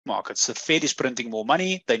markets. The Fed is printing more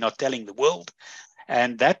money. They're not telling the world.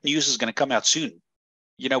 And that news is going to come out soon.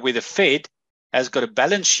 You know, where the Fed has got a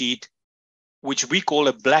balance sheet, which we call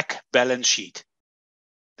a black balance sheet.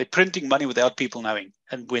 They're printing money without people knowing.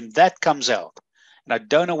 And when that comes out, and I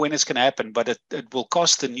don't know when it's going to happen, but it will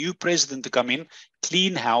cost the new president to come in,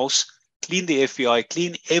 clean house, clean the FBI,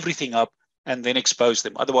 clean everything up, and then expose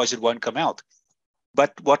them. Otherwise, it won't come out.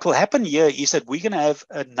 But what will happen here is that we're going to have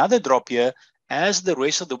another drop here as the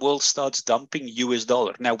rest of the world starts dumping US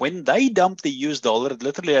dollar. Now, when they dump the US dollar, it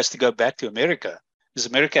literally has to go back to America, because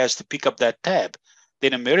America has to pick up that tab.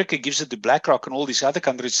 Then America gives it to BlackRock and all these other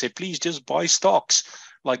countries, say, please just buy stocks,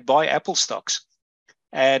 like buy Apple stocks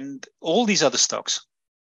and all these other stocks.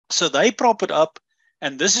 So they prop it up.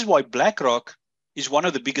 And this is why BlackRock is one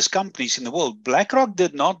of the biggest companies in the world. BlackRock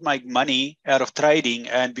did not make money out of trading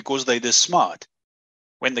and because they're this smart.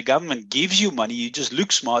 When the government gives you money, you just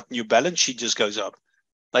look smart and your balance sheet just goes up.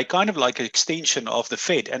 They're kind of like an extension of the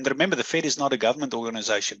Fed. And remember, the Fed is not a government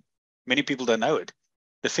organization. Many people don't know it.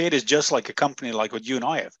 The Fed is just like a company like what you and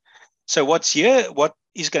I have. So what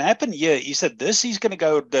is going to happen here is that this is going to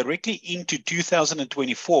go directly into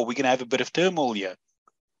 2024. We're going to have a bit of turmoil here.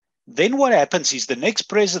 Then what happens is the next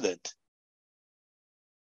president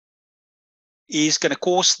is going to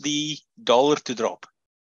cause the dollar to drop.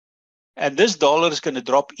 And this dollar is going to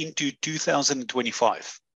drop into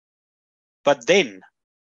 2025. But then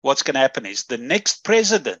what's going to happen is the next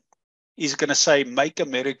president is going to say, make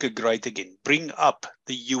America great again. Bring up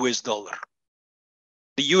the US dollar.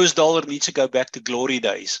 The US dollar needs to go back to glory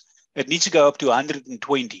days. It needs to go up to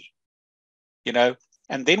 120, you know.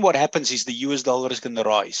 And then what happens is the US dollar is going to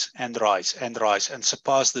rise and rise and rise and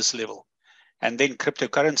surpass this level. And then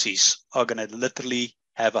cryptocurrencies are going to literally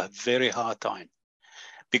have a very hard time.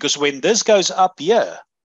 Because when this goes up here,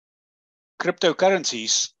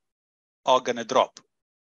 cryptocurrencies are going to drop.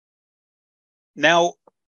 Now,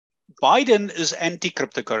 Biden is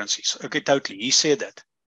anti-cryptocurrencies. Okay, totally. He said that.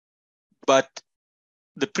 But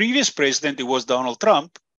the previous president, who was Donald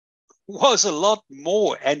Trump, was a lot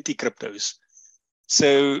more anti-cryptos.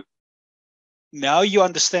 So now you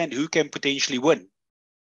understand who can potentially win.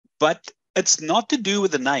 But it's not to do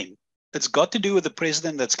with the name. It's got to do with the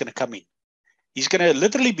president that's going to come in. He's going to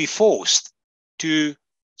literally be forced to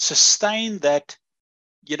sustain that,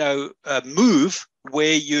 move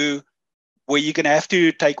where you're going to have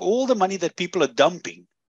to take all the money that people are dumping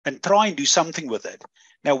and try and do something with it.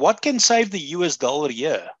 Now, what can save the US dollar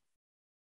here